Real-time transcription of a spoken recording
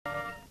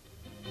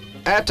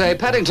At a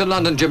Paddington,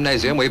 London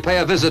gymnasium, we pay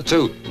a visit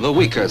to the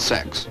weaker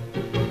sex.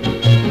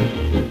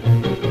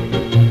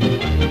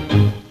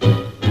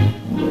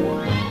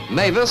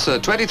 Mavis, a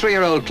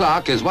 23-year-old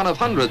clerk, is one of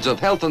hundreds of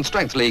Health and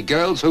Strength League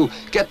girls who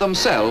get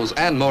themselves,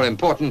 and more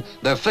important,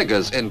 their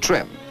figures in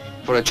trim.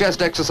 For a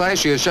chest exercise,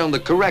 she is shown the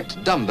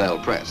correct dumbbell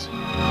press.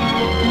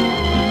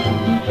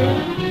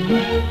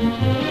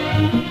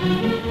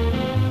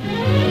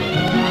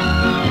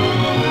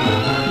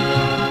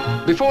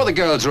 Before the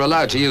girls are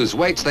allowed to use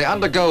weights, they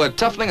undergo a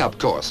toughening up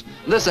course.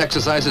 This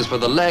exercise is for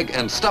the leg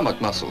and stomach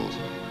muscles.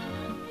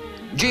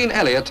 Jean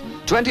Elliott,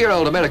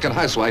 20-year-old American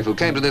housewife who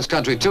came to this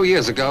country 2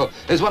 years ago,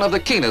 is one of the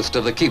keenest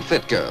of the Keep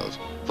Fit girls.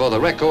 For the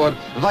record,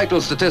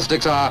 vital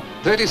statistics are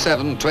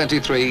 37,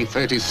 23,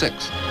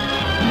 36.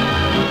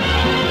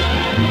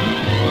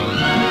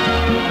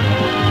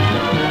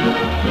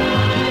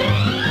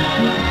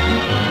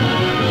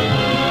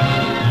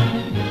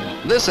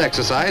 This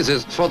exercise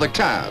is for the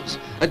calves,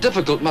 a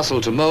difficult muscle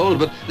to mold,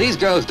 but these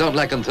girls don't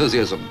lack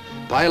enthusiasm.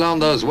 Pile on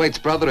those weights,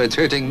 brother, it's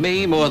hurting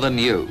me more than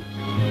you.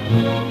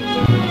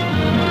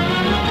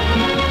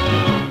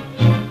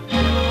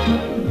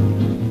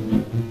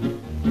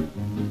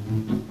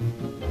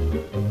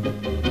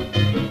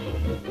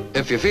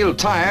 If you feel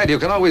tired, you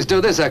can always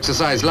do this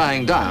exercise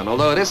lying down,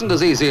 although it isn't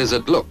as easy as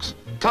it looks.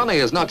 Connie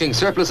is knocking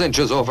surplus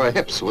inches off her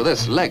hips with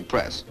this leg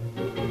press.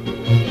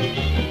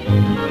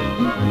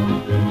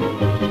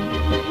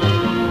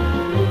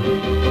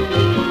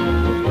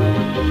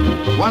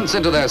 Once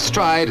into their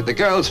stride, the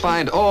girls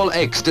find all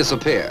aches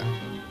disappear.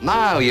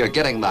 Now you're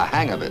getting the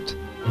hang of it.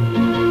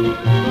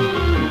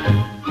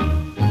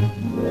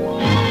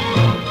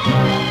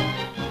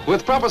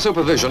 With proper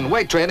supervision,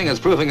 weight training is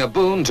proving a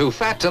boon to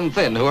fat and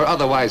thin who are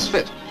otherwise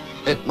fit.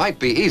 It might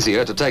be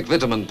easier to take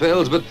vitamin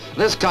pills, but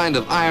this kind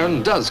of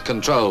iron does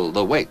control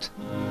the weight.